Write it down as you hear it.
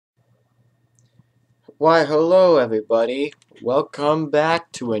Why, hello everybody. Welcome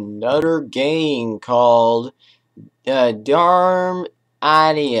back to another game called Dormitabis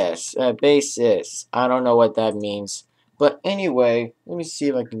Basis. I don't know what that means. But anyway, let me see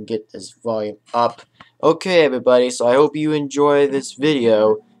if I can get this volume up. Okay everybody, so I hope you enjoy this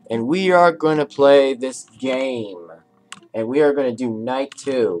video. And we are going to play this game. And we are going to do night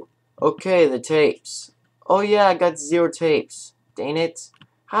 2. Okay, the tapes. Oh yeah, I got 0 tapes. Dang it.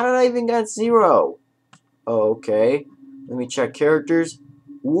 How did I even get 0? Okay. Let me check characters.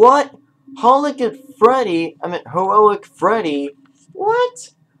 What? Heroic Freddy? What?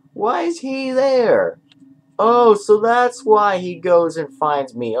 Why is he there? Oh, so that's why he goes and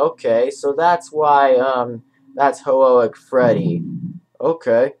finds me. Okay, so that's why, that's Heroic Freddy.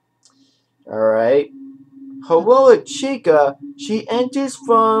 Okay. Alright. Heroic Chica, she enters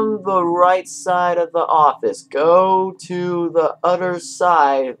from the right side of the office. Go to the other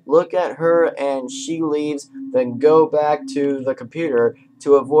side, look at her, and she leaves. Then go back to the computer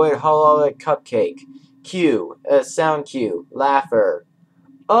to avoid Heroic Cupcake. Cue, sound cue, laugher.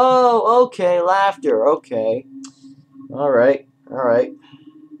 Oh, okay, laughter, okay. Alright, alright.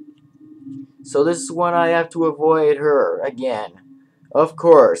 So this is when I have to avoid her again. Of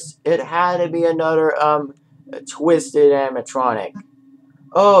course, it had to be another, twisted animatronic.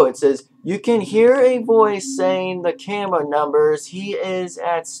 Oh, it says, you can hear a voice saying the camera numbers. He is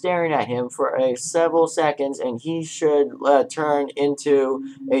staring at him for several seconds, and he should turn into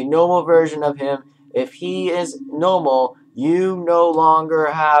a normal version of him. If he is normal, you no longer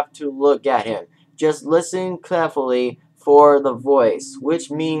have to look at him. Just listen carefully for the voice,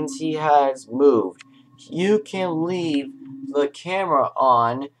 which means he has moved. You can leave the camera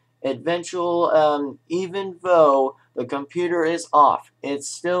on eventual, even though the computer is off, it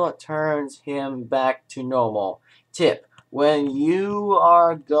still turns him back to normal. Tip: when you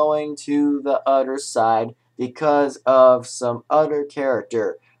are going to the other side because of some other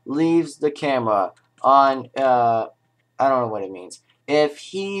character leaves the camera on, I don't know what it means. If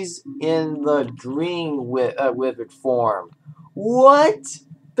he's in the green withered form. What?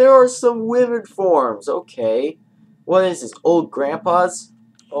 There are some withered forms. Okay. What is this? Old grandpa's?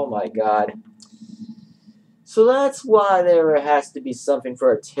 Oh my god. So that's why there has to be something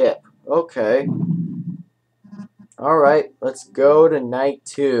for a tip. Okay. Alright, let's go to night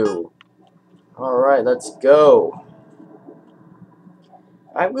 2. Alright, let's go.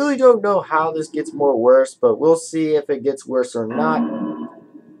 I really don't know how this gets more worse, but we'll see if it gets worse or not.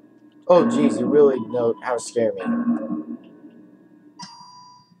 Oh geez, you really know how to scare me.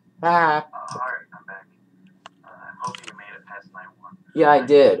 Ah. Alright, I'm back. I hope you made it past night 1. Yeah, I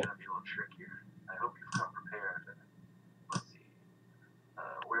did. It's gonna be a little trickier. I hope you've come prepared. Let's see.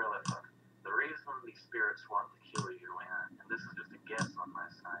 Where left off? The reason these spirits want to kill you, and this is just a guess on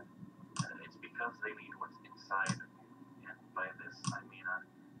my side, it's because they need what's inside of you. And by this, I mean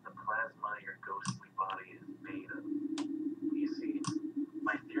the plasma your ghostly body is made of. You see,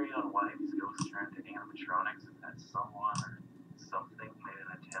 my theory on why these ghosts turn into animatronics is that someone or something made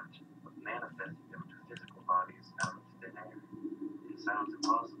an attempt of manifesting them into physical bodies out of thin air. It sounds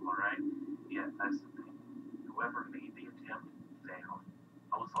impossible, right? Yet that's the thing. Whoever made the attempt failed,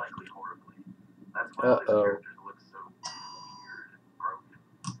 most likely horribly. That's why all these characters look so weird and broken.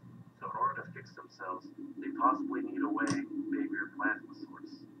 So in order to fix themselves, they possibly need a way bigger plasma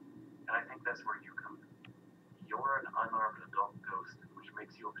source. And I think that's where you come in. You're an unarmed adult ghost, which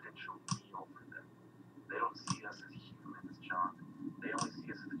makes you a potential meal for them. They don't see us as humans, John. They only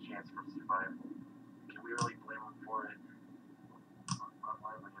see us as a chance for survival. Can we really blame them for it?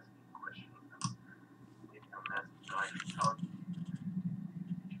 Why am I asking questions? Maybe I'm asking so I can talk.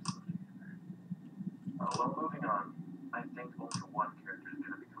 Well, moving on, I think only one character is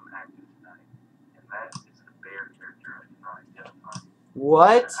going to become active tonight, and that is the bear character I cannot identify.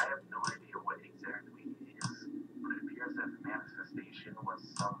 What? I have no idea what exactly he is, but it appears that the manifestation was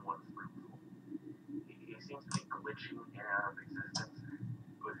somewhat fruitful. He seems to be glitching in and out of existence,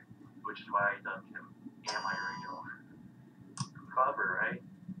 which is why I dubbed him Am I Real? Clever, right?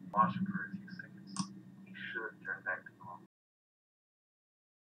 Watch him for a few seconds. He should turn back to normal.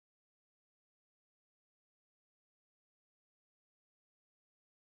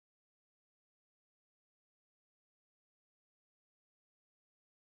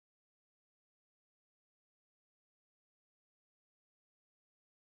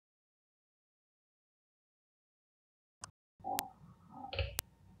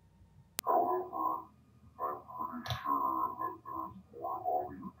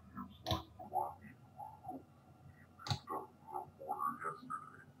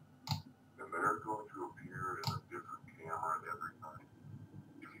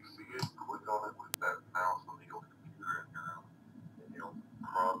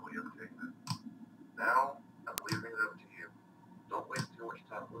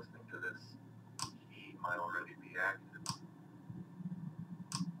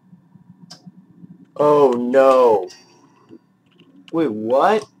 Oh no. Wait,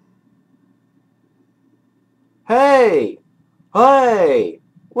 what? Hey! Hey!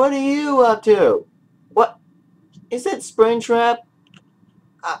 What are you up to? What? Is that Springtrap?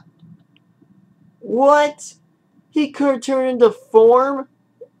 Uh, what? He could turn into form?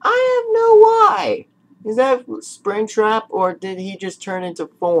 I have no why. Is that Springtrap or did he just turn into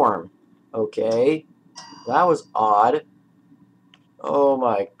form? Okay. That was odd. Oh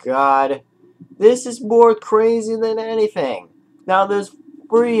my god. This is more crazy than anything. Now there's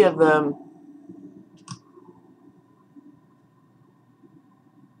 3 of them.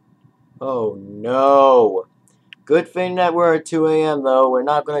 Oh no. Good thing that we're at 2 a.m. though. We're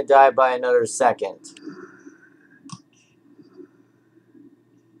not going to die by another second.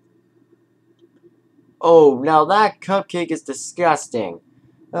 Oh, now that cupcake is disgusting.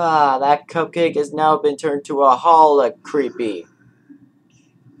 Ah, that cupcake has now been turned to a Havoc creepy.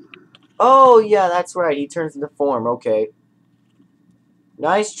 Oh, yeah, that's right. He turns into form. Okay.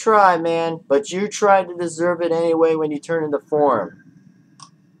 Nice try, man. But you tried to deserve it anyway when you turn into form.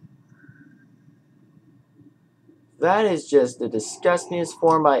 That is just the disgustingest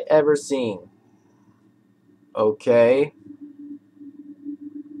form I ever seen. Okay.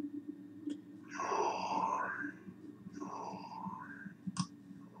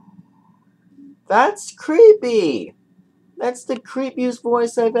 That's creepy. That's the creepiest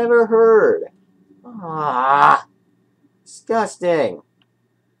voice I've ever heard. Ah, disgusting.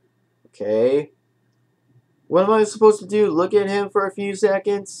 Okay. What am I supposed to do? Look at him for a few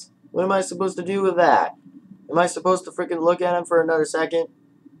seconds? What am I supposed to do with that? Am I supposed to freaking look at him for another second?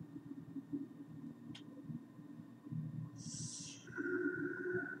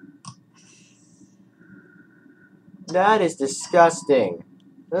 That is disgusting.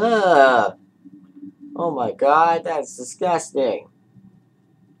 Ugh. Oh my god, that's disgusting.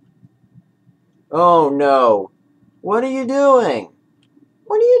 Oh no. What are you doing?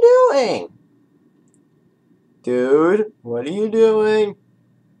 What are you doing? Dude, what are you doing?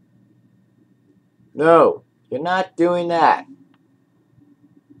 No, you're not doing that.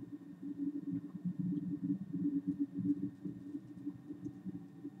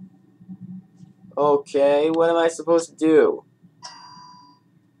 Okay, what am I supposed to do?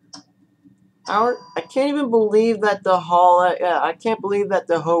 I can't even believe that I can't believe that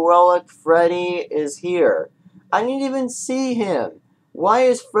the heroic Freddy is here. I didn't even see him. Why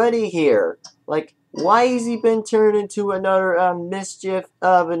is Freddy here? Like, why has he been turned into another mischief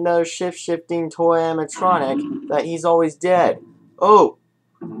of another shift-shifting toy animatronic that he's always dead? Oh,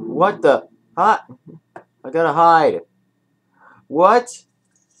 what the? Huh? I gotta hide. What?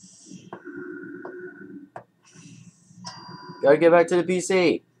 Gotta get back to the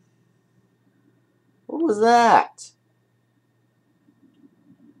PC. What was that?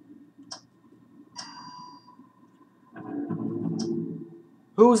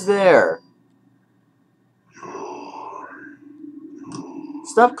 Who's there?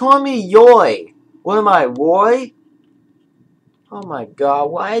 Stop calling me Yoy. What am I, Roy? Oh my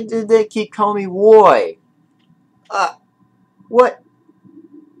god, why did they keep calling me Roy? What?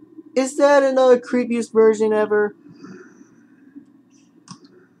 Is that another creepiest version ever?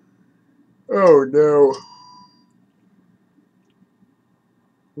 Oh no.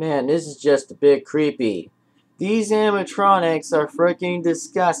 Man, this is just a bit creepy. These animatronics are freaking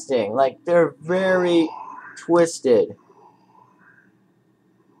disgusting. Like, they're very twisted.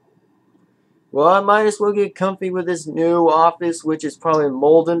 Well, I might as well get comfy with this new office, which is probably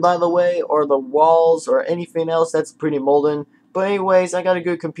molten, by the way, or the walls, or anything else that's pretty molten. But anyways, I got a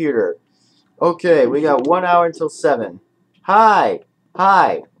good computer. Okay, we got 1 hour until 7. Hi!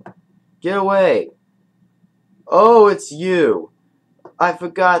 Hi! Get away! Oh, it's you! I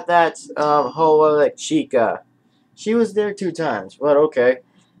forgot that, whole Chica. She was there 2 times, but okay.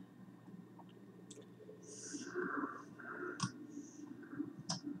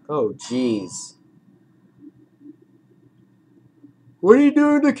 Oh, jeez. What are you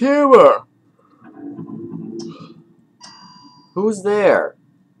doing to the camera? Who's there?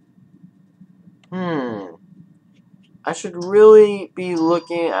 I should really be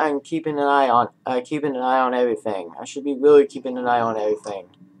looking and keeping an eye on everything. I should be really keeping an eye on everything.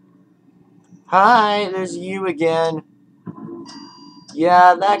 Hi, there's you again.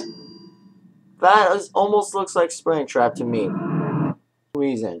 Yeah, almost looks like Springtrap to me.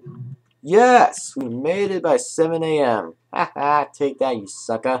 Reason. Yes, we made it by 7 a.m. Haha, take that, you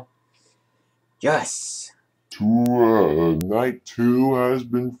sucker. Yes. Night 2 has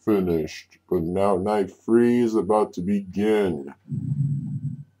been finished, but now night 3 is about to begin.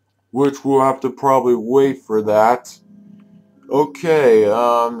 Which we'll have to probably wait for that. Okay,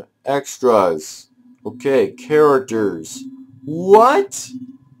 extras. Okay, characters. What?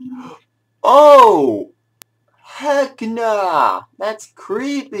 Oh! Heck nah! That's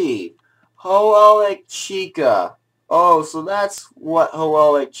creepy! Hoolic Chica. Oh, so that's what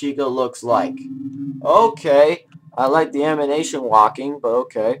Hoolic Chica looks like. Okay. I like the emanation walking, but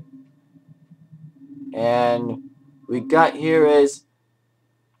okay. And we got here is...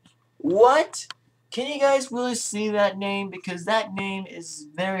 What? Can you guys really see that name? Because that name is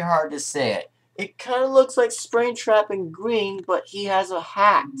very hard to say it. It kind of looks like Springtrap in green, but he has a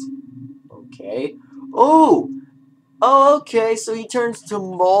hat. Okay. Oh! Oh, okay, so he turns to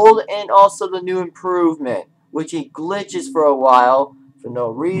mold and also the new improvement, which he glitches for a while for no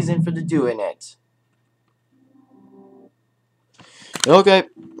reason for the doing it. Okay,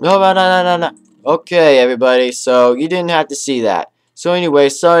 no. Okay, everybody, so you didn't have to see that. So anyway,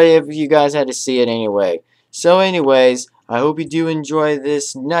 sorry if you guys had to see it anyway. So anyways, I hope you do enjoy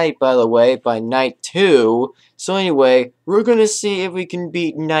this night, by the way, by night 2. So anyway, we're gonna see if we can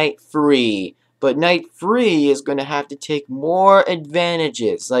beat night 3. But night 3 is gonna have to take more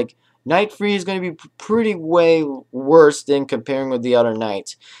advantages. Like, night 3 is gonna be pretty way worse than comparing with the other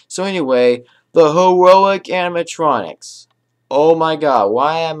nights. So anyway, the heroic animatronics. Oh my god,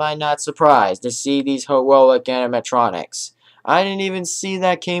 why am I not surprised to see these heroic animatronics? I didn't even see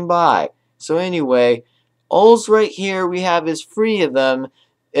that came by. So anyway, all's right here we have is 3 of them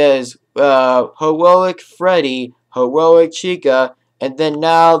is Heroic Freddy, Heroic Chica, and then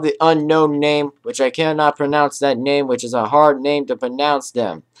now the unknown name, which I cannot pronounce that name, which is a hard name to pronounce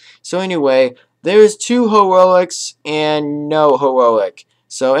them. So anyway, there's 2 heroics and no heroic.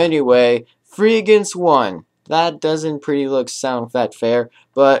 So anyway, 3 against 1. That doesn't sound that fair,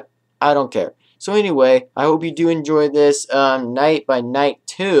 but I don't care. So anyway, I hope you do enjoy this night by night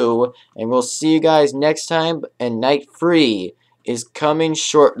 2, and we'll see you guys next time, and night 3 is coming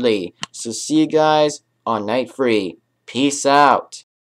shortly. So see you guys on night 3. Peace out.